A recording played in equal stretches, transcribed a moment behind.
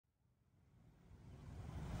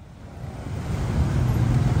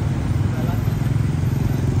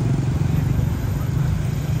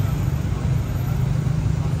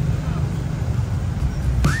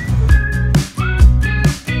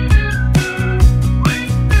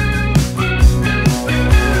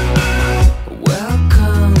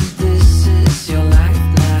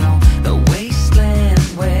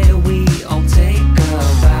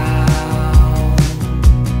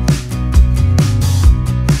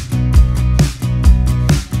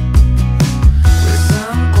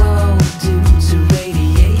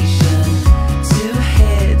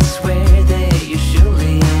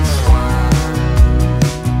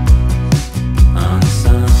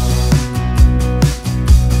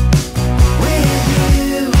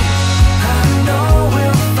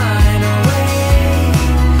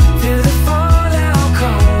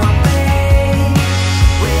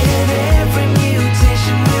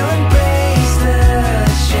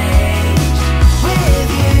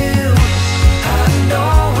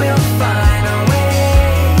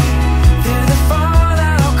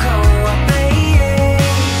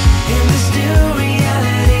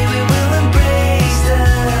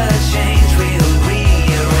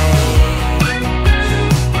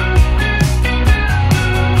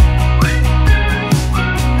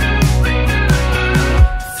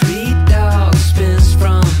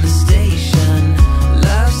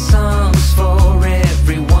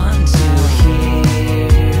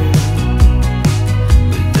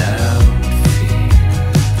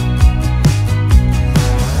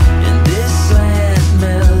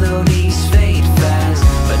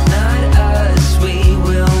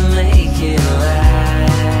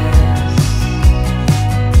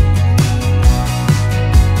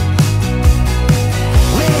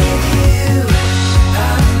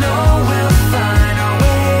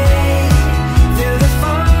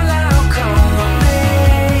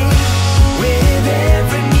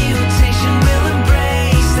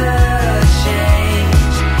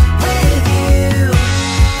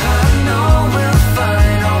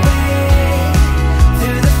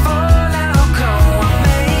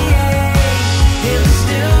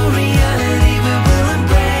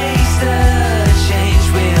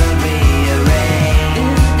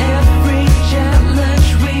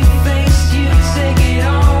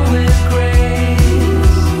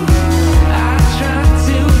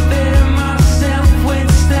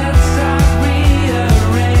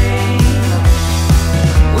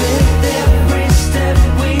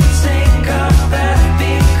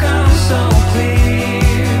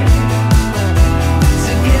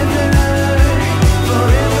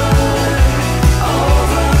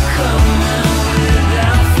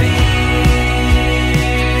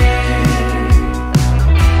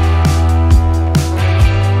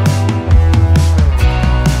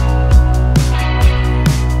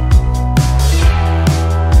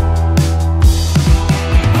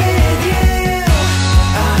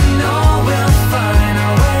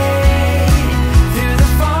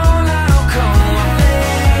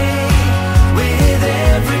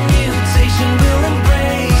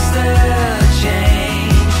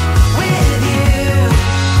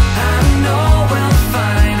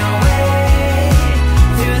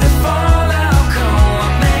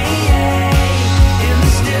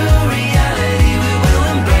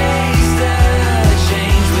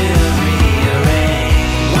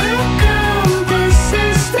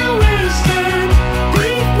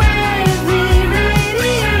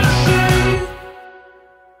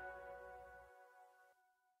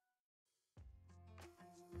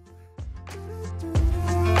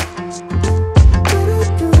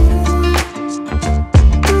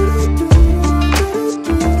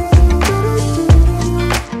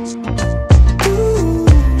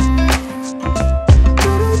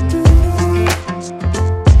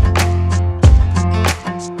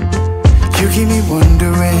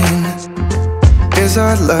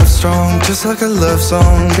our love strong, just like a love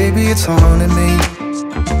song. Baby, it's haunting me.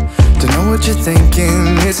 Don't know what you're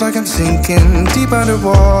thinking. It's like I'm sinking deep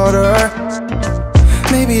underwater.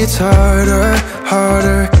 Maybe it's harder,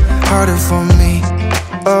 harder, harder for me.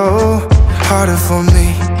 Oh, harder for me.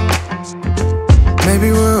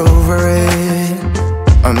 Maybe we're over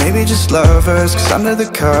it, or maybe just lovers. Cause under the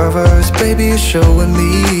covers, baby, you're showing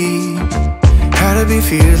me how to be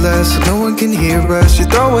fearless so no one can hear us. You're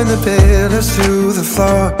throwing the pillars through the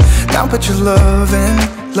floor. Now put your loving,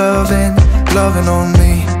 loving, loving on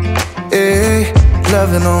me. Eh,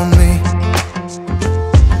 loving on me.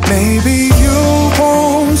 Maybe you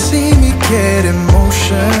won't see me get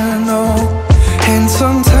emotional, and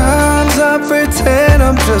sometimes I pretend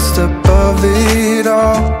I'm just above it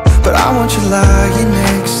all. But I want you lying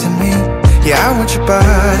next to me. Yeah, I want your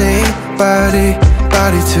body, body,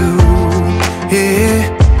 body too. Yeah,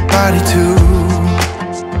 body too.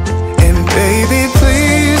 And baby,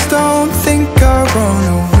 please don't think I'll run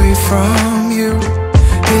away from you.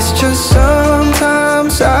 It's just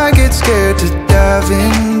sometimes I get scared to dive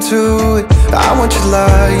into it. I want you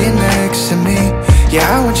lying next to me. Yeah,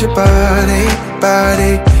 I want your body,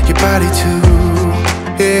 body, your body too.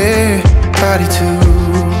 Yeah, body too.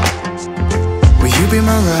 Will you be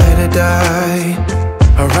my ride or die?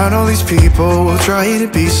 Around all these people, trying to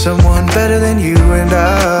be someone better than you and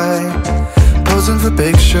I. Posing for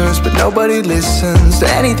pictures, but nobody listens to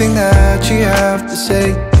anything that you have to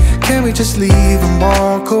say. Can we just leave and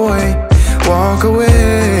walk away? Walk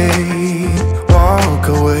away, walk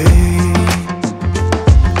away.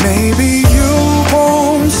 Maybe you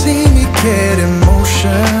won't see me get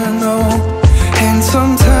emotional, and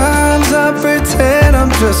sometimes I pretend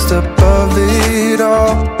I'm just above it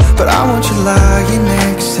all. But I want you lying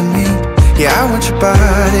next to me. Yeah, I want your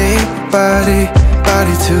body, body,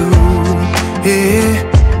 body too. Yeah,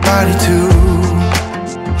 body too.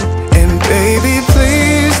 And baby,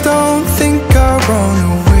 please don't think I'll run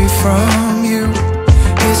away from you.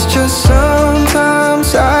 It's just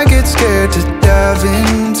sometimes I get scared to dive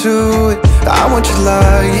into it. I want you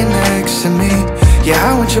lying next to me. Yeah,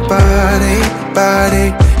 I want your body,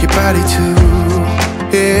 body, your body too.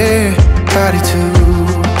 Yeah, body too.